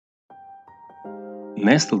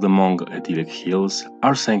Nestled among idyllic hills,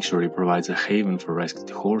 our sanctuary provides a haven for rescued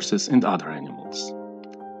horses and other animals.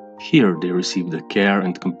 Here they receive the care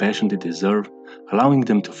and compassion they deserve, allowing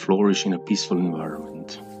them to flourish in a peaceful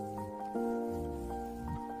environment.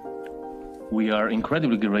 We are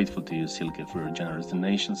incredibly grateful to you, Silke, for your generous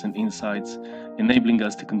donations and insights, enabling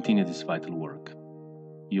us to continue this vital work.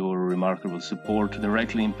 Your remarkable support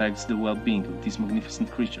directly impacts the well-being of these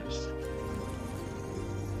magnificent creatures.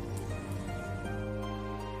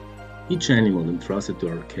 Each animal entrusted to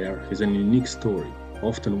our care has a unique story,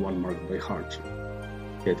 often one marked by hardship.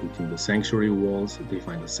 Yet within the sanctuary walls, they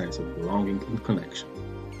find a sense of belonging and connection.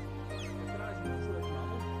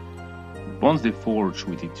 The bonds they forge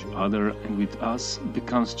with each other and with us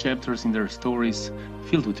becomes chapters in their stories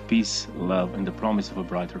filled with peace, love, and the promise of a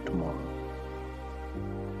brighter tomorrow.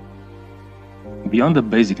 Beyond the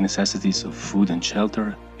basic necessities of food and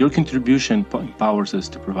shelter, your contribution empowers us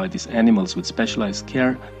to provide these animals with specialized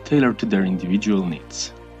care tailored to their individual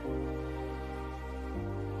needs.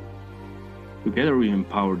 Together we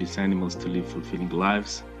empower these animals to live fulfilling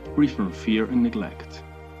lives, free from fear and neglect.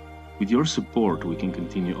 With your support, we can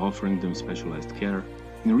continue offering them specialized care,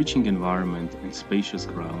 enriching environment and spacious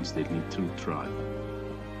grounds they need to thrive.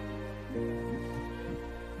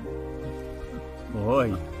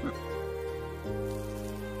 Oi.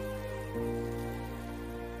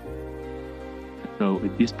 So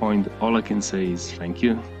at this point, all I can say is thank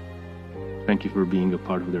you. Thank you for being a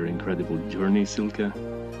part of their incredible journey, Silke.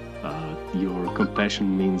 Your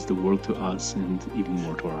compassion means the world to us and even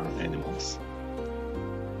more to our animals.